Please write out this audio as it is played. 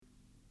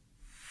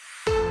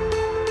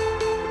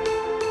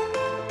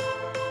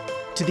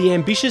To the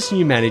ambitious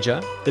new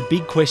manager, the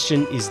big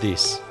question is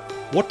this: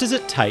 what does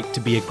it take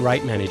to be a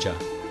great manager?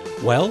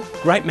 Well,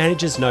 great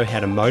managers know how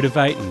to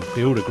motivate and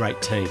build a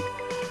great team.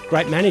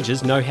 Great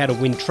managers know how to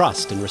win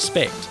trust and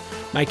respect,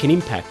 make an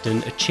impact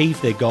and achieve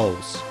their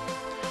goals.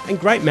 And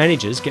great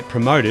managers get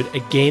promoted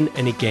again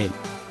and again,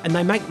 and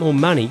they make more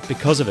money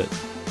because of it.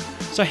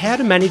 So how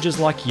do managers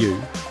like you,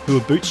 who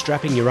are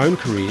bootstrapping your own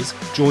careers,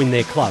 join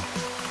their club?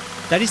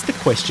 That is the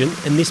question,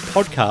 and this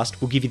podcast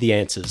will give you the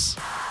answers.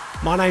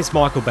 My name's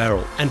Michael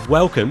Barrell, and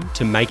welcome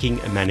to Making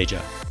a Manager.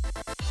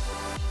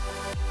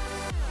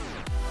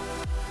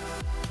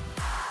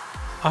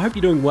 I hope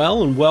you're doing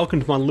well, and welcome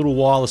to my little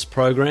wireless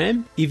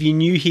program. If you're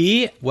new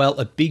here, well,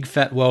 a big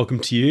fat welcome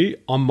to you.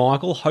 I'm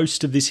Michael,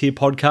 host of this here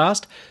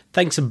podcast.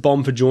 Thanks a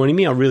bomb for joining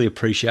me. I really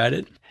appreciate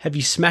it. Have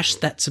you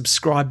smashed that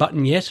subscribe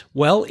button yet?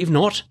 Well, if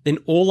not, then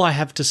all I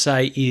have to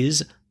say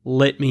is,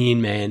 let me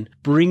in, man.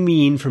 Bring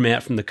me in from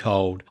out from the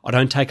cold. I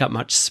don't take up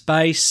much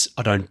space.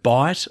 I don't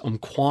bite. I'm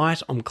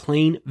quiet. I'm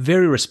clean,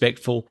 very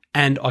respectful,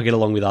 and I get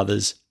along with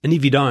others. And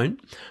if you don't,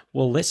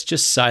 well, let's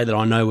just say that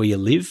I know where you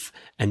live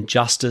and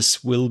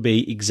justice will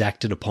be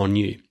exacted upon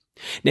you.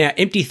 Now,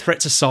 empty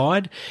threats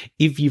aside,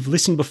 if you've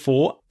listened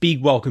before,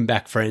 big welcome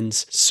back,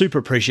 friends. Super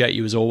appreciate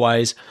you as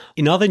always.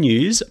 In other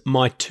news,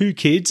 my two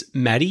kids,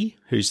 Maddie,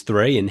 who's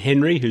 3, and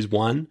Henry, who's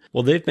 1,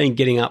 well, they've been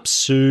getting up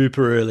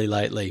super early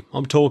lately.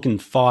 I'm talking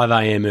 5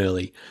 a.m.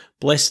 early.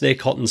 Bless their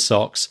cotton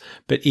socks.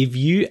 But if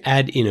you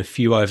add in a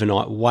few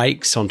overnight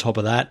wakes on top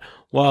of that,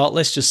 well,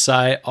 let's just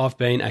say I've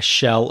been a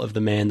shell of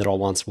the man that I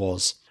once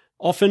was.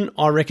 Often,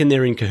 I reckon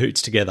they're in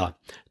cahoots together,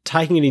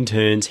 taking it in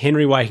turns,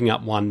 Henry waking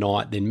up one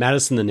night, then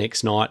Madison the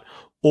next night,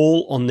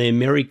 all on their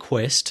merry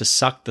quest to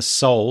suck the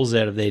souls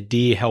out of their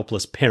dear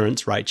helpless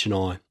parents, Rach and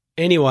I.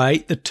 Anyway,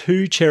 the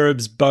two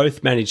cherubs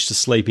both managed to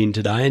sleep in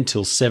today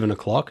until 7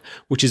 o'clock,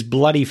 which is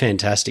bloody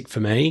fantastic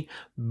for me.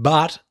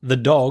 But the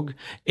dog,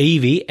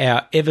 Evie,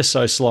 our ever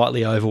so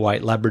slightly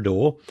overweight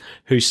Labrador,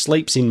 who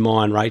sleeps in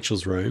mine,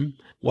 Rachel's room,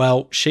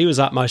 well, she was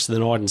up most of the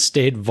night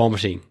instead,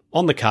 vomiting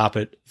on the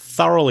carpet,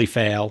 thoroughly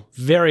foul,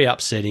 very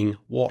upsetting.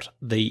 What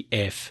the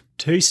F?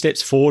 2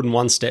 steps forward and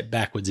 1 step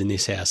backwards in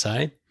this house,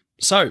 eh?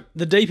 So,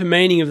 the deeper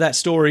meaning of that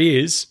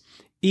story is,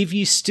 if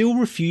you still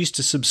refuse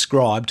to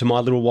subscribe to my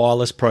little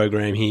wireless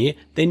program here,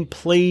 then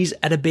please,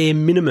 at a bare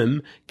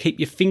minimum, keep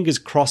your fingers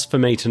crossed for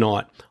me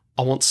tonight.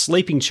 I want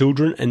sleeping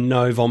children and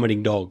no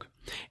vomiting dog.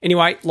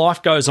 Anyway,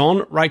 life goes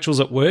on. Rachel's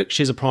at work.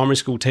 She's a primary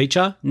school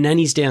teacher.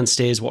 Nanny's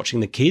downstairs watching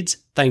the kids.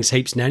 Thanks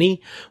heaps,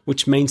 Nanny.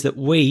 Which means that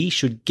we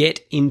should get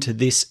into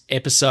this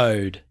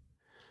episode.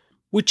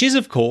 Which is,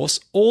 of course,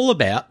 all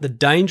about the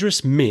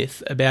dangerous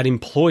myth about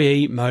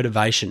employee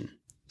motivation.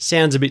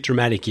 Sounds a bit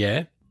dramatic,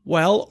 yeah?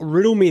 Well,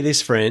 riddle me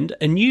this, friend.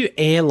 A new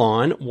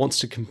airline wants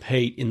to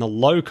compete in the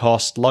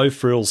low-cost,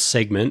 low-frills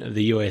segment of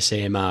the US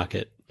air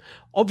market.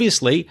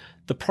 Obviously,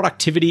 the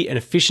productivity and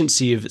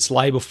efficiency of its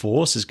labour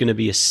force is going to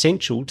be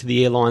essential to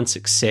the airline's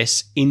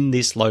success in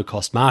this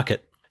low-cost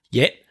market.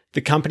 Yet,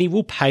 the company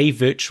will pay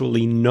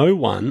virtually no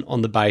one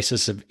on the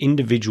basis of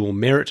individual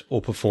merit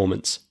or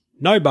performance.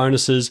 No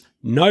bonuses,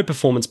 no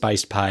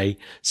performance-based pay.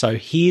 So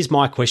here's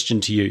my question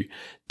to you.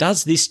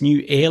 Does this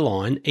new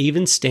airline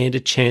even stand a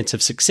chance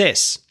of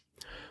success?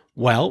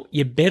 Well,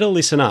 you better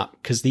listen up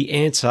because the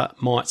answer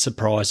might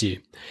surprise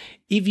you.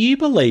 If you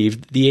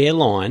believed the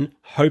airline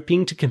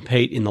hoping to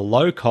compete in the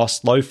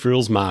low-cost,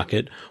 low-frills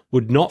market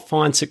would not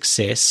find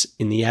success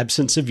in the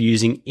absence of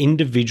using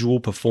individual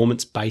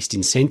performance-based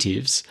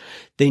incentives,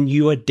 then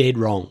you are dead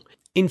wrong.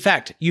 In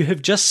fact, you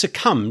have just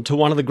succumbed to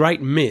one of the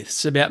great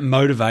myths about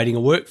motivating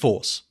a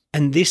workforce.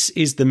 And this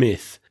is the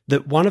myth,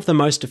 that one of the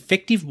most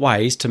effective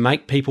ways to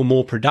make people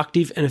more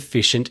productive and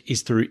efficient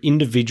is through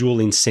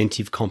individual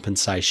incentive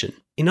compensation.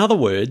 In other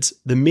words,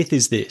 the myth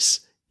is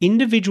this: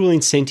 individual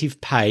incentive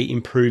pay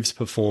improves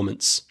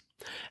performance.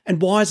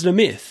 And why is it a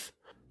myth?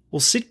 Well,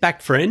 sit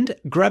back, friend,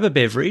 grab a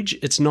beverage.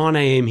 It's 9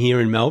 a.m. here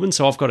in Melbourne,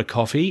 so I've got a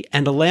coffee,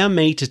 and allow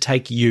me to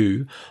take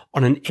you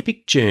on an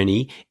epic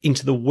journey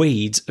into the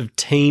weeds of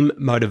team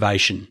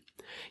motivation.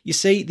 You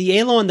see, the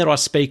airline that I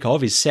speak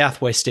of is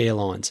Southwest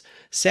Airlines.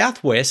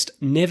 Southwest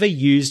never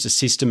used a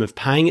system of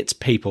paying its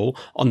people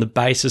on the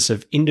basis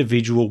of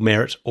individual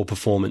merit or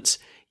performance.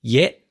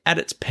 Yet, at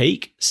its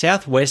peak,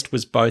 Southwest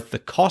was both the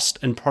cost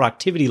and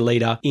productivity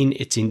leader in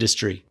its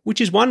industry,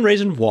 which is one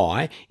reason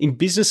why, in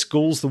business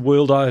schools the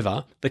world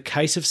over, the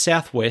case of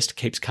Southwest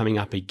keeps coming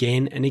up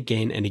again and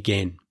again and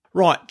again.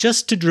 Right,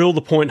 just to drill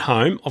the point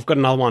home, I've got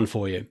another one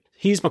for you.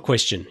 Here's my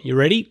question. You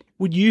ready?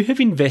 Would you have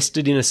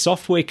invested in a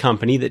software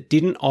company that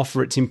didn't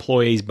offer its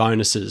employees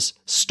bonuses,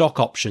 stock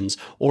options,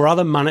 or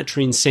other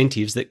monetary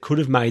incentives that could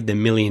have made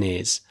them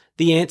millionaires?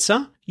 The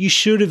answer? You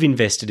should have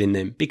invested in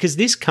them because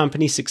this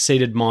company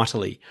succeeded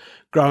mightily,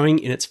 growing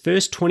in its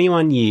first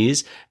 21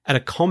 years at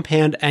a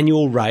compound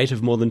annual rate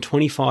of more than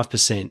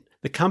 25%.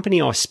 The company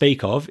I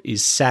speak of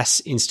is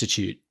SAS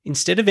Institute.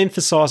 Instead of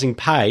emphasising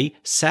pay,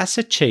 SAS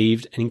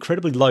achieved an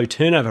incredibly low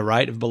turnover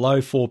rate of below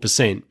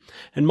 4%.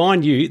 And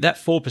mind you, that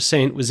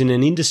 4% was in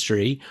an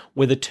industry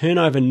where the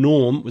turnover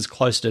norm was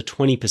closer to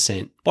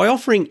 20%. By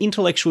offering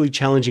intellectually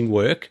challenging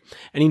work,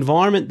 an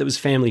environment that was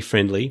family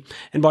friendly,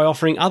 and by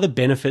offering other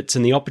benefits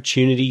and the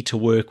opportunity to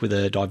work with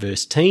a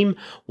diverse team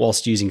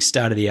whilst using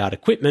state-of-the-art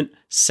equipment,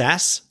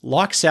 SAS,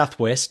 like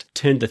Southwest,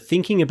 turned the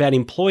thinking about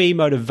employee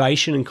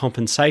motivation and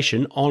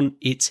compensation on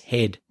its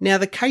head. Now,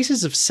 the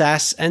cases of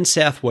SAS and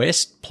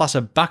Southwest, plus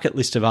a bucket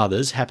list of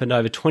others, happened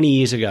over 20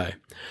 years ago.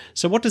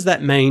 So what does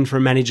that mean for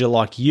a manager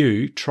like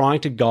you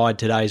trying to guide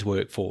today's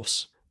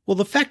workforce? Well,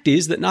 the fact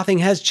is that nothing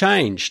has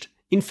changed.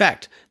 In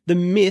fact, the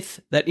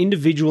myth that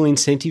individual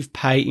incentive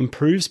pay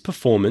improves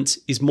performance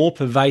is more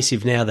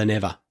pervasive now than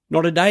ever.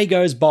 Not a day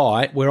goes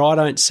by where I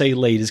don't see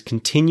leaders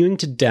continuing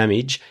to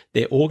damage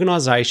their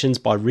organisations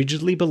by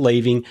rigidly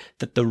believing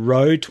that the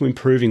road to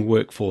improving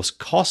workforce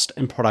cost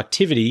and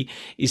productivity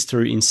is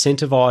through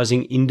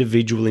incentivising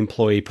individual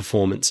employee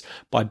performance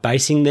by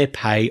basing their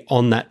pay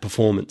on that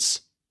performance.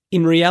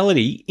 In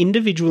reality,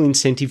 individual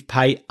incentive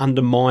pay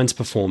undermines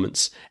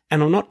performance,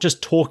 and I'm not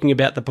just talking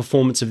about the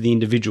performance of the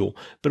individual,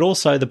 but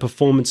also the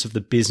performance of the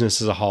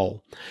business as a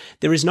whole.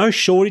 There is no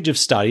shortage of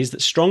studies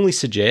that strongly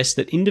suggest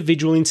that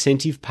individual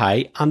incentive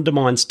pay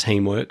undermines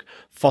teamwork,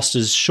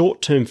 fosters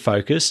short-term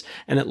focus,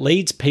 and it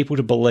leads people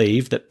to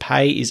believe that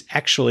pay is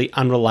actually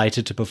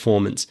unrelated to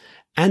performance,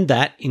 and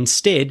that,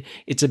 instead,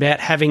 it's about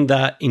having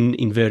the, in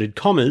inverted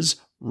commas,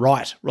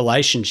 right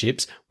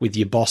relationships with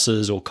your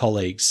bosses or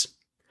colleagues.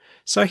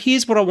 So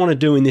here's what I want to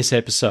do in this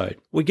episode.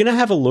 We're going to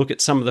have a look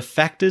at some of the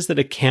factors that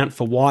account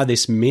for why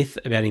this myth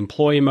about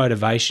employee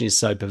motivation is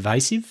so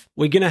pervasive.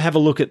 We're going to have a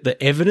look at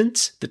the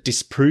evidence that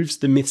disproves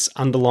the myth's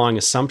underlying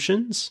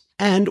assumptions.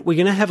 And we're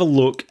going to have a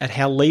look at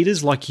how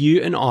leaders like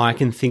you and I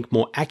can think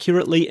more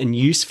accurately and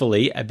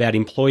usefully about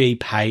employee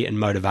pay and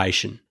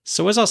motivation.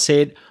 So as I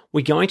said,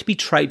 we're going to be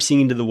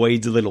traipsing into the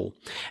weeds a little,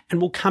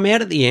 and we'll come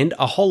out at the end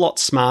a whole lot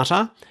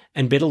smarter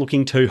and better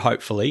looking too,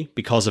 hopefully,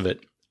 because of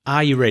it.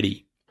 Are you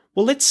ready?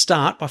 Well, let's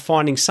start by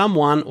finding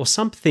someone or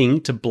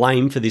something to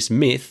blame for this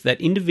myth that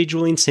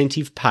individual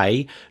incentive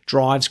pay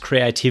drives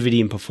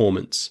creativity and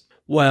performance.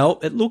 Well,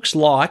 it looks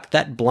like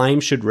that blame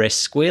should rest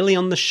squarely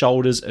on the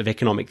shoulders of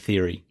economic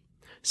theory.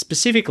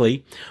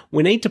 Specifically,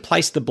 we need to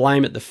place the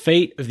blame at the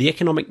feet of the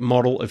economic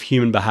model of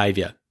human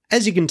behaviour.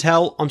 As you can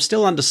tell, I'm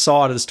still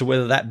undecided as to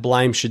whether that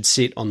blame should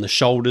sit on the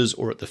shoulders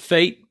or at the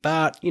feet,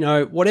 but,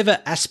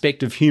 whatever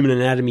aspect of human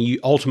anatomy you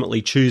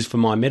ultimately choose for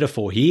my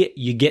metaphor here,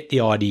 you get the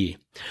idea.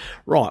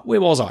 Right,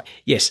 where was I?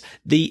 Yes,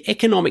 the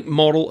economic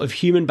model of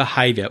human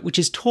behaviour, which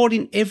is taught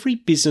in every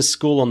business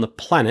school on the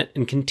planet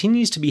and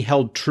continues to be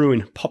held true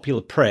in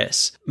popular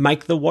press,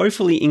 make the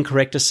woefully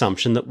incorrect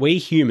assumption that we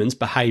humans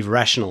behave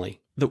rationally.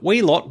 That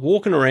we lot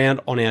walking around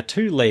on our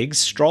two legs,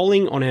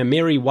 strolling on our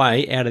merry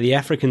way out of the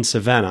African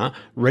savannah,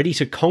 ready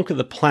to conquer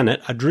the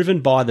planet, are driven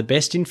by the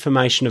best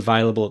information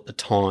available at the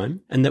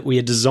time, and that we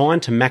are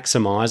designed to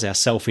maximise our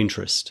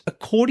self-interest.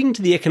 According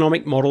to the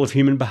economic model of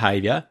human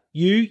behaviour,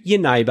 you, your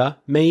neighbour,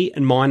 me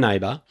and my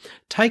neighbour,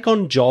 take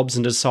on jobs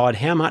and decide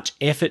how much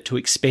effort to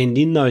expend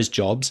in those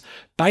jobs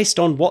based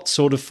on what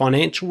sort of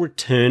financial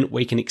return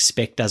we can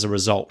expect as a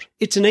result.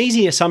 It's an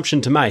easy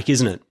assumption to make,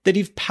 isn't it? That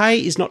if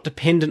pay is not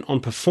dependent on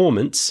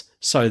performance,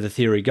 so the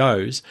theory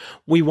goes,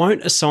 we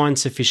won't assign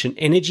sufficient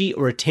energy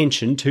or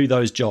attention to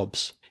those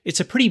jobs. It's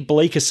a pretty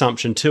bleak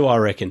assumption too, I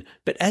reckon,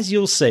 but as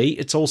you'll see,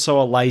 it's also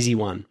a lazy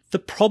one. The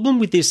problem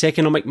with this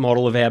economic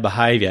model of our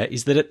behaviour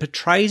is that it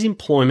portrays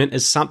employment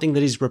as something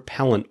that is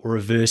repellent or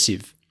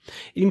aversive.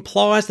 It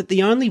implies that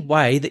the only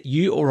way that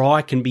you or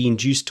I can be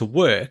induced to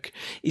work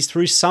is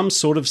through some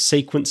sort of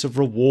sequence of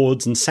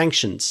rewards and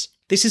sanctions.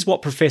 This is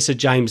what Professor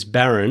James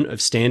Barron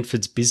of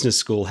Stanford's Business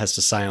School has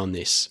to say on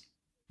this.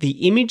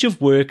 The image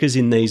of workers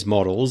in these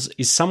models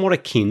is somewhat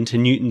akin to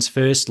Newton's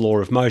first law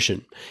of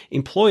motion.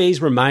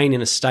 Employees remain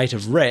in a state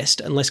of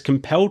rest unless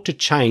compelled to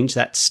change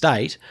that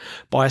state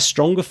by a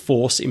stronger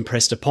force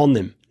impressed upon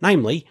them,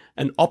 namely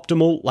an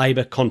optimal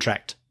labour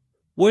contract.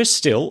 Worse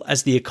still,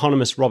 as the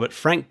economist Robert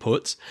Frank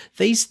puts,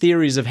 these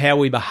theories of how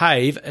we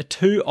behave are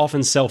too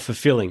often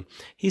self-fulfilling.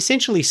 He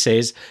essentially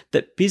says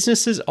that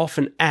businesses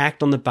often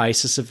act on the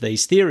basis of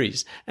these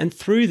theories, and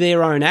through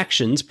their own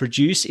actions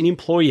produce in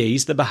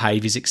employees the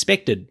behaviours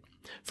expected.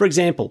 For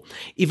example,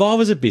 if I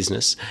was a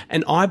business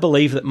and I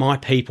believe that my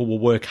people will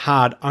work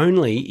hard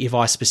only if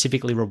I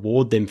specifically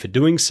reward them for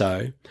doing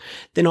so,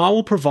 then I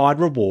will provide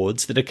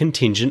rewards that are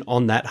contingent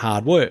on that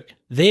hard work,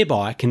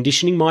 thereby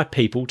conditioning my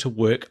people to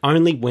work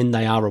only when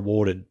they are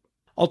rewarded.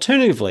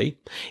 Alternatively,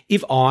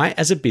 if I,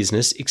 as a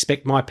business,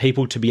 expect my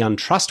people to be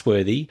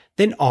untrustworthy,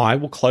 then I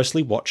will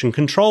closely watch and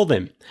control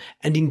them,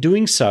 and in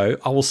doing so,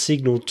 I will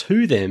signal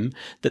to them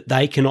that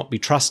they cannot be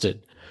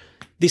trusted.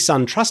 This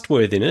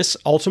untrustworthiness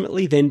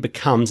ultimately then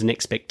becomes an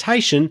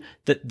expectation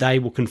that they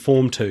will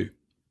conform to.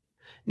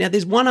 Now,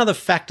 there's one other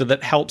factor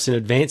that helps in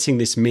advancing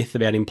this myth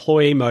about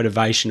employee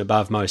motivation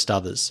above most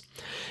others.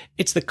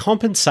 It's the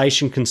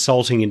compensation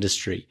consulting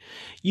industry.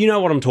 You know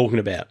what I'm talking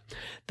about.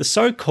 The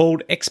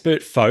so-called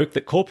expert folk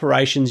that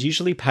corporations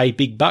usually pay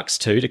big bucks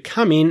to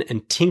come in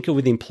and tinker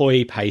with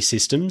employee pay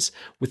systems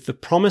with the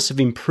promise of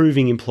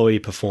improving employee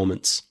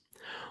performance.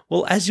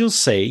 Well, as you'll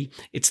see,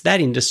 it's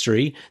that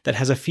industry that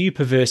has a few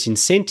perverse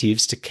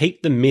incentives to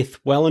keep the myth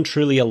well and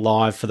truly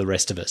alive for the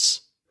rest of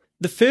us.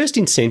 The first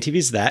incentive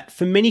is that,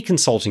 for many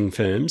consulting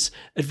firms,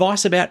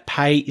 advice about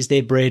pay is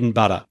their bread and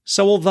butter.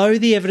 So although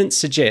the evidence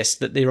suggests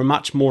that there are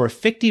much more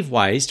effective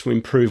ways to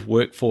improve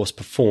workforce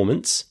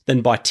performance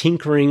than by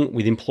tinkering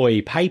with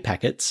employee pay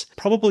packets,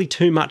 probably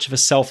too much of a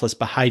selfless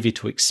behaviour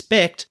to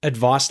expect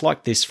advice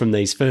like this from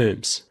these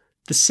firms.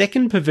 The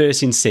second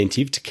perverse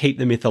incentive to keep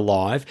the myth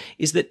alive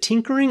is that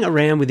tinkering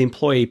around with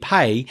employee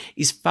pay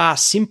is far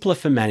simpler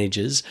for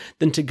managers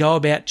than to go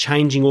about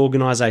changing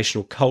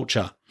organisational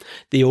culture,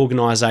 the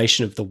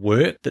organisation of the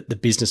work that the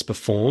business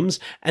performs,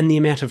 and the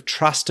amount of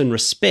trust and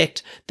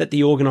respect that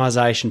the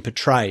organisation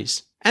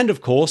portrays. And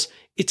of course,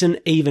 it's an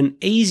even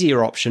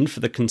easier option for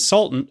the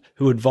consultant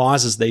who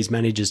advises these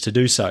managers to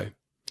do so.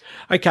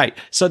 Okay,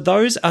 so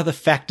those are the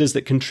factors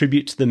that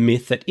contribute to the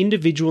myth that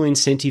individual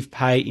incentive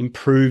pay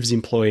improves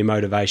employee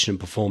motivation and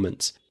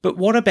performance. But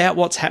what about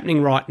what's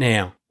happening right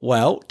now?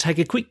 Well, take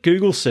a quick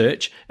Google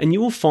search and you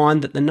will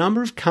find that the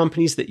number of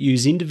companies that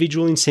use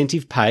individual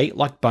incentive pay,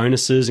 like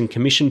bonuses and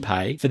commission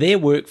pay, for their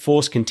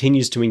workforce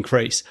continues to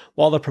increase,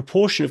 while the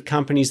proportion of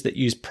companies that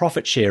use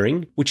profit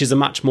sharing, which is a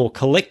much more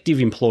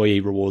collective employee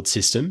reward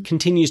system,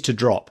 continues to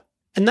drop.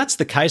 And that's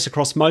the case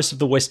across most of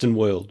the Western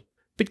world.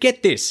 But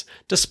get this,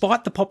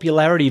 despite the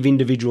popularity of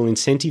individual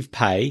incentive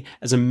pay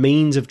as a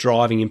means of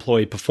driving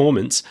employee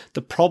performance,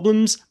 the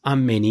problems are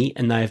many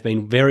and they have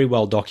been very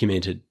well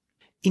documented.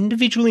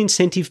 Individual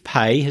incentive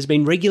pay has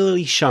been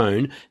regularly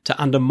shown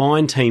to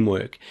undermine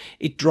teamwork.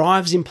 It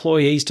drives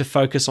employees to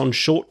focus on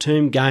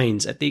short-term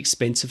gains at the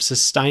expense of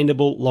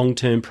sustainable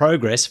long-term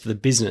progress for the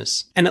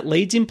business. And it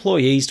leads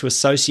employees to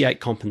associate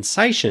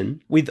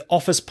compensation with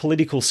office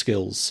political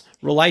skills,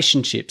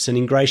 relationships, and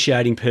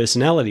ingratiating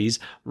personalities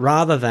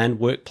rather than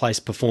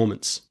workplace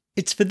performance.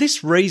 It's for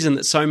this reason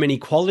that so many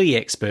quality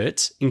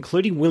experts,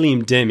 including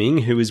William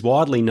Deming, who is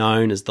widely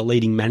known as the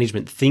leading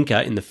management thinker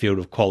in the field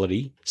of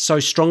quality, so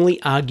strongly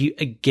argue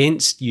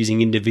against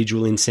using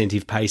individual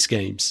incentive pay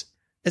schemes.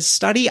 As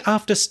study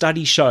after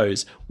study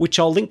shows, which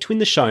I'll link to in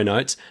the show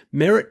notes,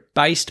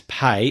 merit-based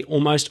pay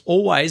almost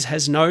always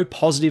has no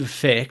positive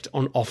effect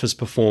on office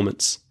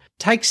performance.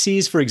 Take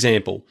Sears, for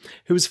example,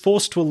 who was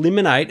forced to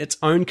eliminate its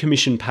own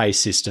commission pay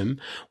system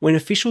when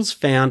officials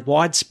found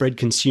widespread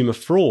consumer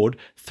fraud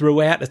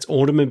throughout its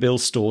automobile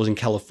stores in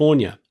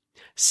California.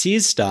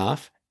 Sears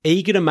staff,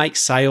 eager to make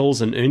sales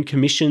and earn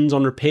commissions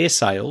on repair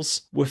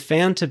sales, were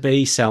found to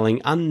be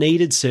selling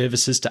unneeded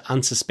services to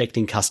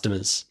unsuspecting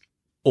customers.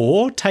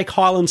 Or take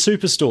Highland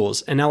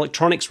Superstores, an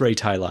electronics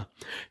retailer,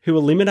 who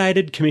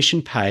eliminated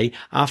commission pay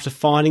after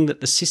finding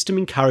that the system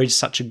encouraged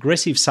such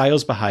aggressive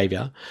sales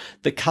behaviour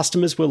that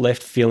customers were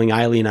left feeling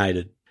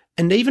alienated.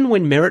 And even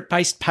when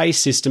merit-based pay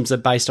systems are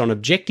based on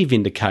objective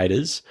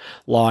indicators,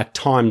 like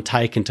time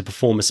taken to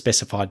perform a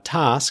specified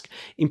task,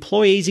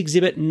 employees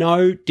exhibit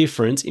no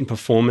difference in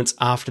performance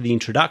after the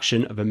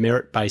introduction of a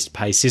merit-based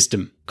pay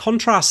system.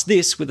 Contrast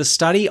this with a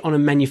study on a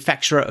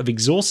manufacturer of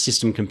exhaust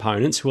system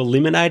components who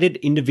eliminated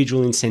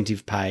individual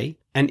incentive pay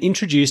and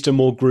introduced a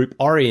more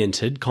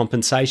group-oriented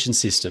compensation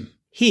system.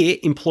 Here,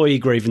 employee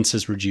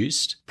grievances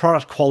reduced,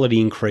 product quality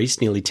increased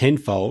nearly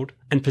tenfold,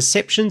 and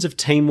perceptions of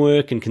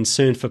teamwork and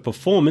concern for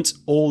performance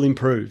all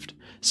improved.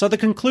 So the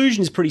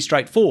conclusion is pretty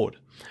straightforward.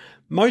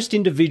 Most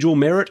individual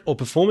merit or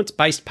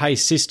performance-based pay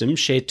systems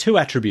share two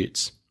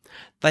attributes.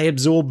 They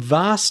absorb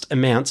vast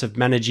amounts of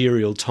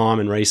managerial time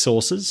and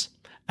resources,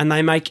 and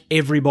they make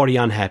everybody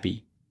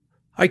unhappy.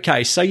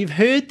 Okay, so you've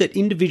heard that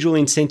individual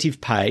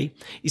incentive pay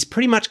is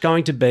pretty much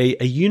going to be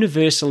a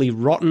universally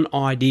rotten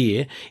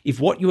idea if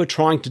what you are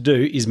trying to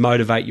do is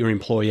motivate your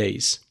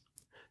employees.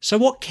 So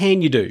what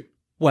can you do?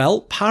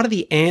 Well, part of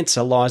the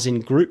answer lies in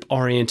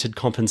group-oriented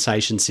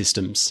compensation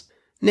systems.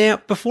 Now,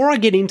 before I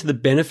get into the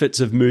benefits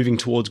of moving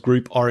towards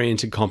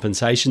group-oriented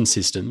compensation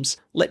systems,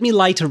 let me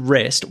lay to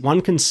rest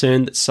one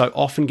concern that so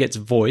often gets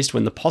voiced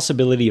when the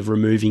possibility of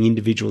removing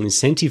individual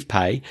incentive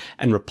pay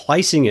and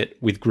replacing it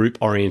with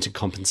group-oriented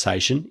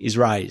compensation is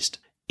raised.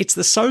 It's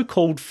the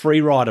so-called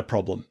free rider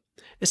problem.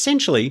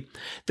 Essentially,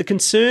 the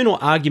concern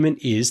or argument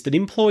is that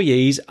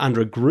employees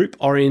under a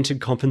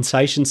group-oriented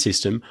compensation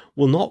system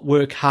will not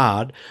work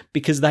hard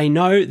because they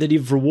know that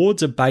if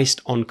rewards are based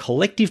on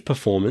collective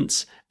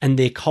performance and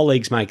their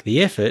colleagues make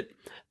the effort,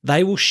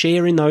 they will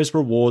share in those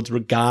rewards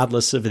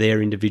regardless of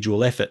their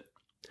individual effort.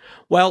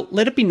 Well,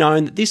 let it be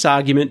known that this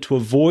argument to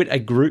avoid a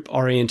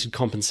group-oriented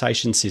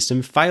compensation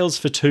system fails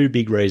for two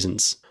big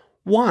reasons.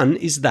 One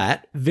is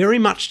that, very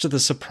much to the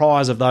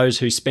surprise of those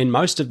who spend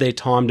most of their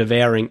time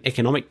devouring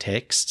economic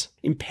texts,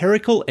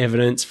 empirical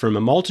evidence from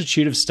a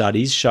multitude of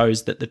studies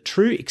shows that the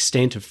true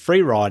extent of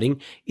free riding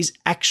is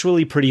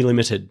actually pretty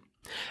limited.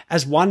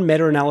 As one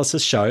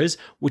meta-analysis shows,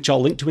 which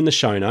I'll link to in the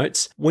show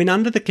notes, when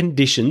under the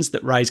conditions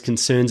that raise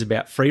concerns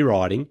about free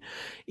riding,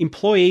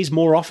 employees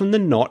more often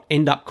than not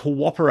end up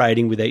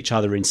cooperating with each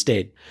other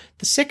instead.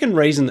 The second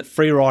reason that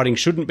free riding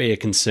shouldn't be a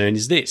concern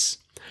is this.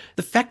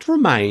 The fact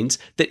remains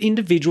that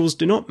individuals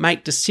do not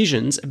make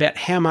decisions about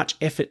how much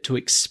effort to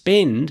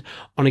expend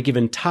on a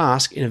given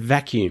task in a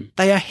vacuum.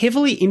 They are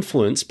heavily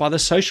influenced by the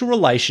social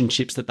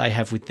relationships that they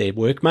have with their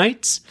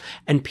workmates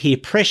and peer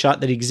pressure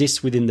that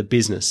exists within the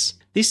business.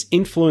 This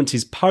influence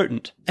is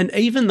potent, and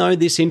even though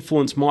this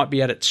influence might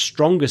be at its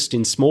strongest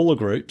in smaller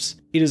groups,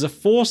 it is a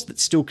force that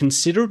still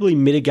considerably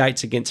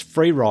mitigates against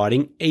free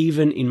riding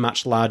even in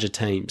much larger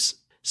teams.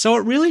 So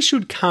it really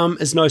should come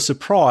as no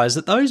surprise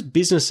that those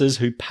businesses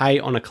who pay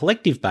on a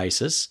collective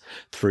basis,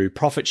 through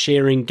profit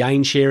sharing,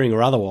 gain sharing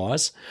or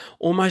otherwise,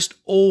 almost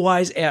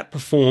always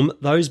outperform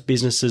those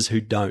businesses who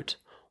don't.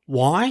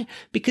 Why?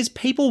 Because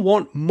people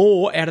want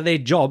more out of their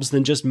jobs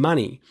than just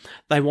money.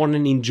 They want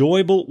an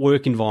enjoyable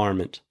work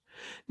environment.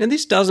 Now,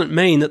 this doesn't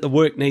mean that the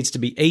work needs to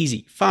be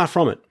easy, far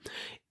from it.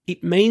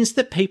 It means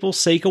that people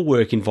seek a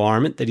work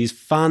environment that is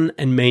fun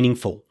and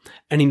meaningful,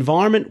 an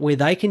environment where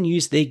they can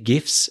use their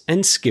gifts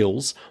and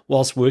skills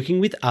whilst working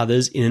with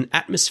others in an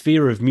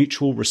atmosphere of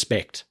mutual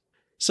respect.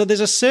 So there's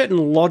a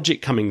certain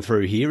logic coming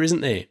through here,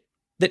 isn't there?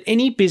 That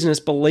any business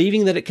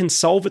believing that it can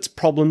solve its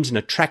problems in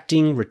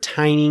attracting,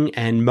 retaining,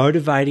 and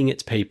motivating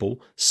its people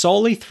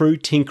solely through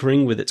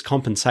tinkering with its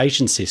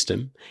compensation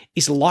system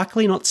is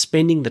likely not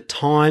spending the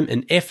time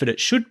and effort it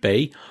should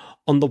be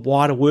on the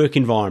wider work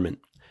environment.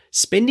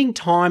 Spending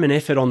time and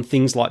effort on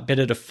things like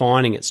better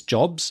defining its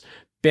jobs,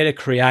 better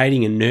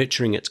creating and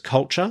nurturing its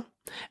culture,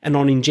 and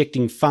on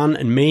injecting fun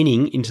and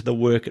meaning into the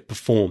work it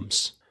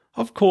performs.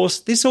 Of course,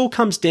 this all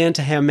comes down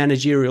to how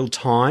managerial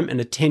time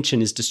and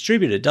attention is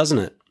distributed, doesn't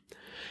it?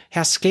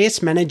 How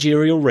scarce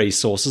managerial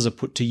resources are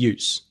put to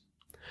use.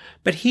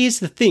 But here's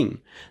the thing.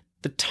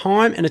 The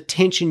time and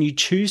attention you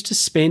choose to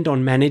spend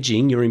on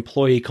managing your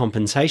employee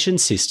compensation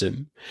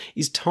system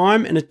is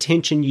time and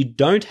attention you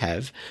don't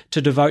have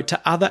to devote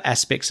to other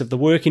aspects of the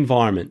work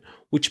environment,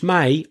 which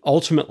may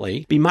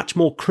ultimately be much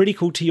more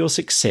critical to your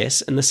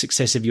success and the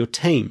success of your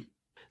team.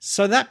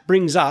 So that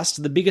brings us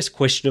to the biggest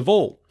question of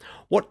all.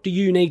 What do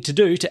you need to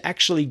do to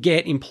actually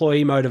get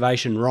employee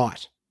motivation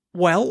right?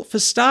 Well, for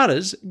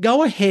starters,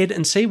 go ahead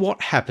and see what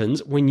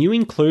happens when you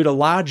include a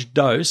large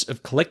dose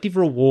of collective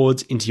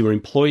rewards into your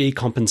employee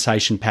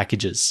compensation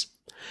packages.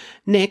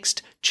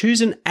 Next, choose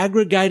an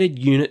aggregated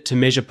unit to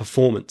measure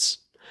performance.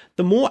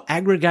 The more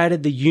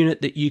aggregated the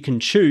unit that you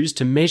can choose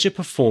to measure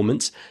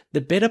performance,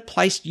 the better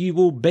placed you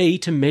will be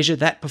to measure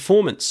that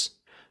performance.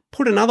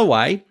 Put another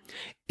way,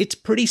 it's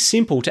pretty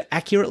simple to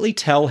accurately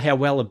tell how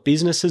well a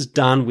business has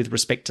done with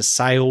respect to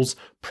sales,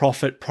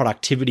 profit,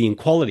 productivity, and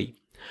quality.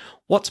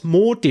 What's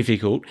more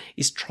difficult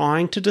is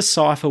trying to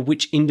decipher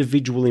which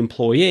individual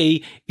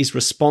employee is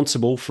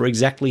responsible for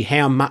exactly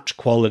how much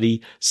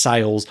quality,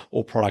 sales,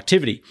 or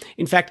productivity.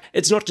 In fact,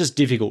 it's not just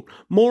difficult.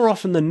 More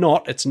often than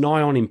not, it's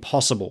nigh on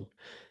impossible.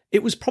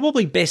 It was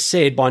probably best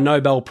said by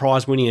Nobel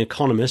Prize-winning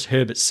economist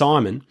Herbert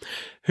Simon,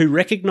 who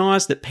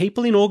recognised that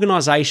people in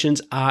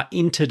organisations are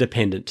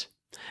interdependent,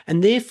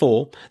 and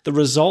therefore the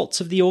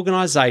results of the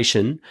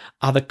organisation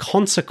are the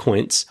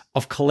consequence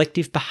of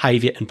collective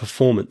behaviour and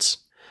performance.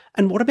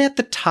 And what about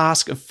the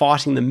task of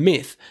fighting the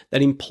myth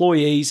that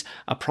employees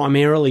are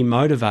primarily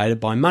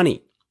motivated by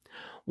money?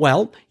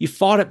 Well, you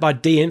fight it by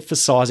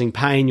de-emphasising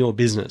pay in your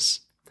business,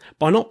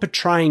 by not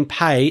portraying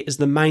pay as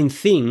the main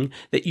thing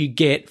that you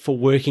get for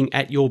working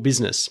at your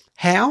business.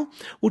 How?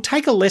 We'll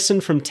take a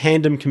lesson from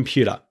Tandem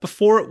Computer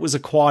before it was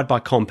acquired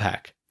by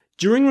Compaq.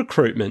 During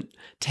recruitment,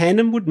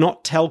 Tandem would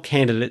not tell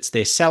candidates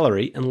their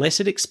salary unless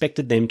it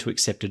expected them to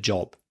accept a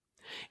job.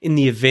 In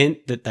the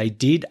event that they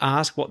did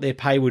ask what their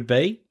pay would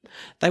be,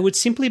 they would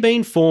simply be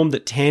informed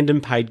that Tandem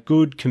paid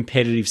good,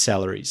 competitive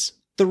salaries.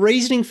 The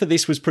reasoning for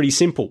this was pretty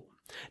simple.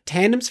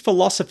 Tandem's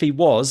philosophy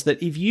was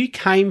that if you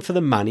came for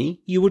the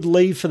money, you would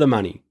leave for the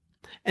money.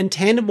 And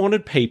Tandem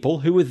wanted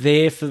people who were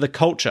there for the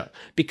culture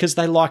because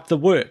they liked the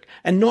work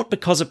and not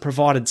because it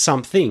provided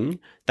something,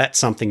 that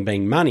something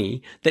being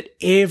money, that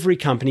every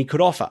company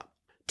could offer.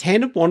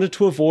 Tandem wanted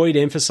to avoid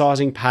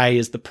emphasising pay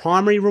as the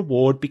primary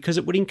reward because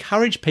it would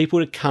encourage people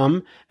to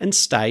come and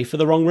stay for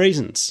the wrong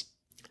reasons.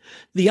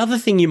 The other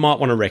thing you might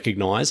want to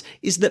recognise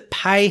is that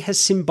pay has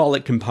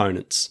symbolic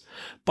components.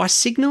 By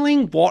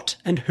signalling what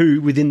and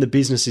who within the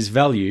business is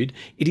valued,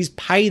 it is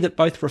pay that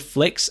both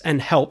reflects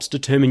and helps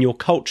determine your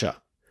culture.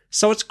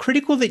 So it's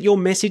critical that your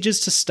messages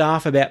to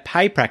staff about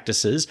pay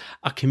practices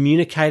are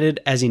communicated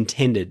as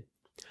intended.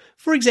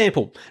 For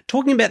example,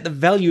 talking about the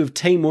value of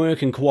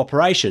teamwork and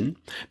cooperation,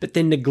 but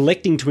then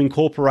neglecting to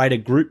incorporate a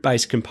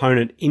group-based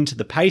component into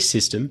the pay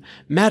system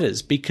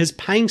matters because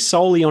paying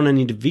solely on an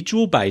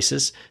individual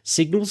basis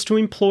signals to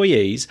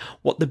employees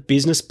what the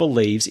business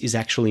believes is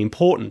actually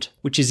important,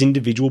 which is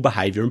individual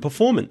behaviour and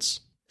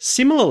performance.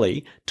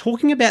 Similarly,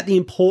 talking about the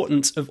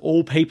importance of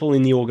all people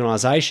in the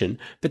organisation,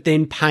 but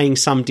then paying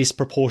some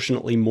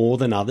disproportionately more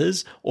than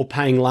others, or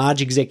paying large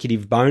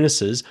executive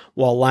bonuses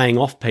while laying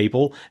off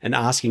people and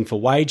asking for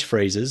wage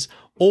freezes,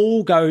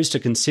 all goes to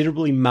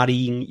considerably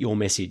muddying your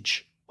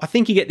message. I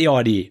think you get the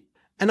idea.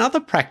 Another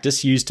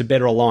practice used to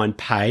better align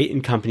pay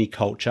and company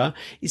culture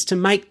is to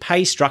make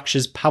pay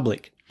structures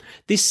public.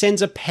 This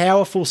sends a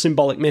powerful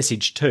symbolic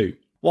message too.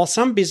 While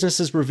some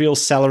businesses reveal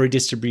salary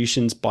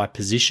distributions by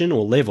position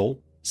or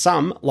level,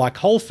 some, like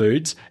Whole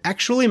Foods,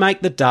 actually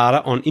make the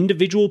data on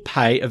individual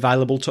pay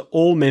available to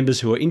all members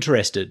who are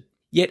interested.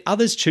 Yet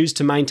others choose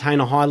to maintain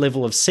a high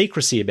level of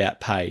secrecy about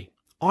pay.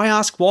 I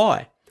ask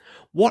why.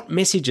 What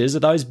messages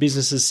are those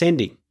businesses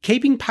sending?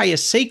 Keeping pay a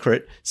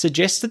secret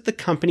suggests that the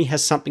company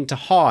has something to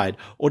hide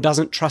or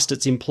doesn't trust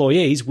its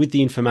employees with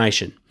the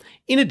information.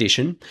 In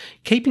addition,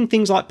 keeping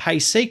things like pay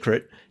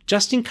secret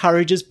just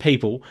encourages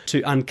people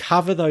to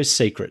uncover those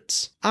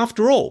secrets.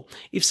 After all,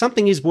 if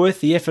something is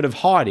worth the effort of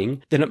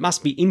hiding, then it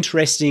must be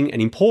interesting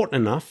and important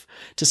enough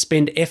to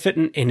spend effort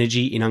and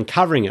energy in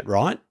uncovering it,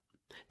 right?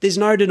 There's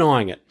no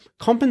denying it.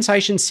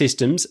 Compensation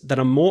systems that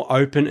are more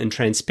open and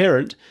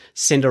transparent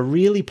send a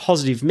really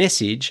positive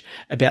message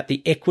about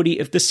the equity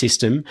of the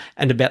system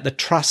and about the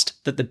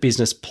trust that the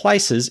business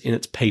places in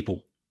its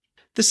people.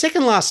 The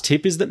second last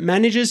tip is that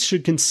managers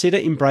should consider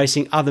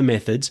embracing other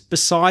methods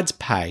besides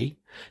pay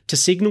to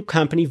signal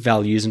company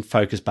values and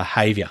focus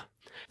behaviour.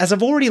 As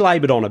I've already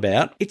laboured on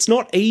about, it's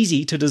not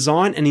easy to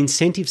design an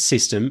incentive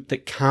system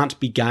that can't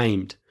be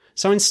gamed.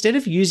 So instead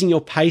of using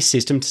your pay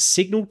system to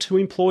signal to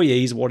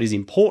employees what is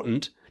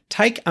important,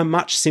 take a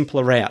much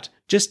simpler route.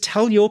 Just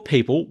tell your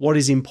people what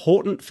is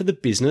important for the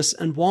business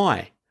and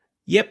why.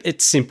 Yep,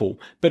 it's simple,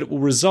 but it will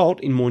result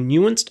in more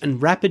nuanced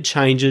and rapid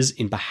changes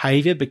in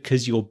behaviour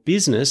because your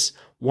business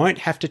won't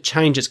have to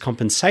change its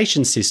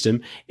compensation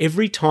system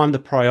every time the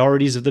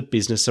priorities of the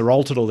business are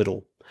altered a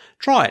little.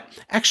 Try it.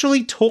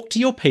 Actually talk to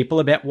your people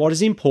about what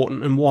is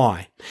important and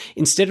why,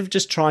 instead of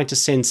just trying to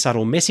send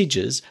subtle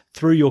messages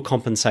through your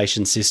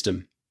compensation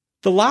system.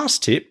 The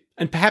last tip,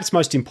 and perhaps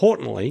most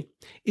importantly,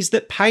 is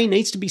that pay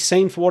needs to be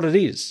seen for what it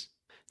is.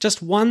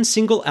 Just one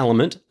single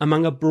element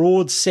among a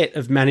broad set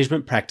of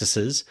management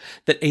practices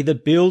that either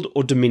build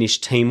or diminish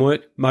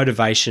teamwork,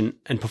 motivation,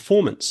 and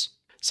performance.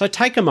 So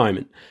take a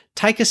moment,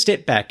 take a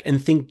step back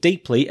and think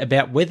deeply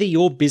about whether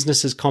your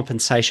business's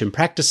compensation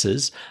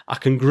practices are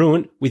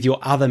congruent with your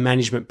other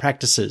management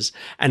practices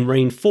and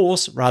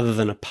reinforce rather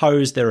than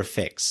oppose their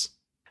effects.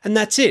 And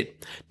that's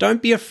it.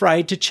 Don't be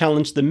afraid to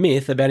challenge the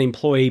myth about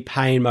employee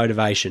pay and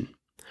motivation.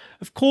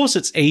 Of course,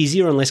 it's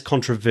easier and less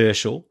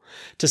controversial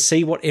to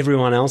see what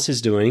everyone else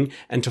is doing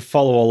and to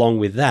follow along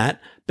with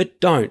that, but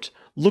don't.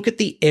 Look at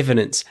the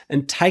evidence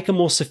and take a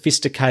more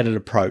sophisticated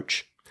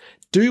approach.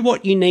 Do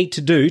what you need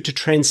to do to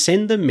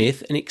transcend the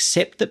myth and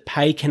accept that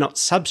pay cannot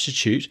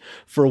substitute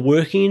for a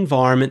working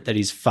environment that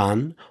is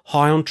fun,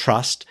 high on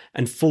trust,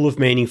 and full of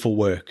meaningful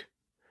work.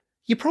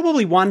 You're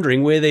probably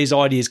wondering where these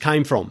ideas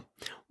came from.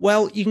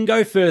 Well, you can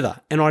go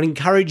further, and I'd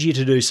encourage you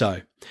to do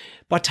so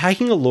by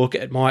taking a look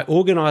at my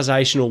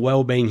Organisational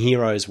Wellbeing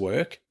Heroes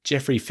work,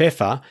 Jeffrey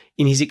Pfeffer,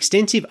 in his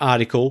extensive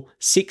article,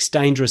 6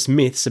 Dangerous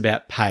Myths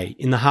About Pay,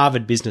 in the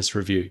Harvard Business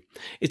Review.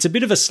 It's a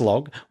bit of a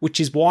slog, which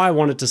is why I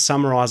wanted to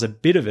summarise a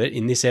bit of it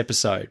in this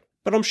episode.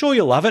 But I'm sure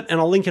you'll love it, and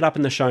I'll link it up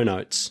in the show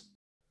notes.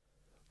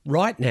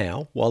 Right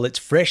now, while it's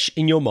fresh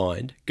in your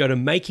mind, go to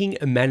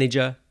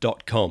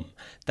makingamanager.com.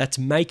 That's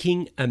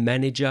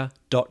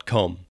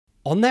makingamanager.com.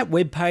 On that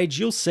webpage,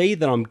 you'll see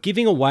that I'm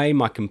giving away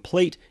my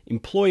complete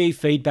employee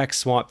feedback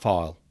swipe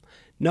file.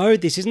 No,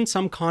 this isn't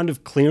some kind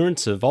of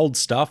clearance of old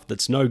stuff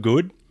that's no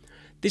good.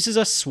 This is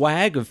a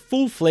swag of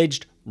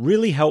full-fledged,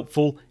 really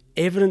helpful,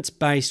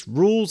 evidence-based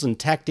rules and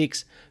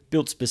tactics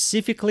built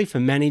specifically for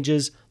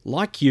managers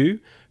like you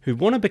who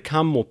want to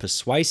become more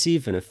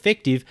persuasive and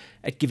effective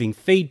at giving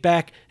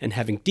feedback and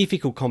having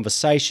difficult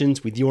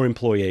conversations with your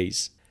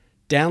employees.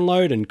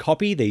 Download and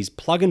copy these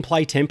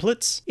plug-and-play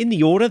templates in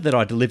the order that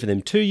I deliver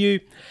them to you,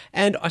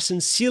 and I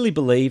sincerely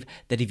believe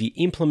that if you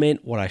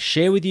implement what I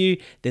share with you,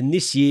 then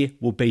this year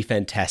will be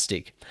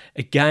fantastic.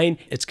 Again,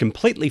 it's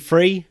completely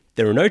free.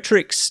 There are no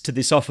tricks to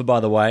this offer, by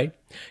the way.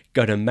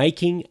 Go to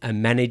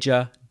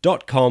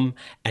makingamanager.com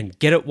and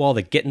get it while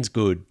the getting's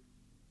good.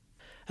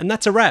 And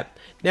that's a wrap.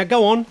 Now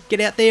go on,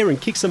 get out there and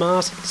kick some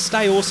ass,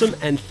 stay awesome,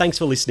 and thanks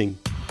for listening.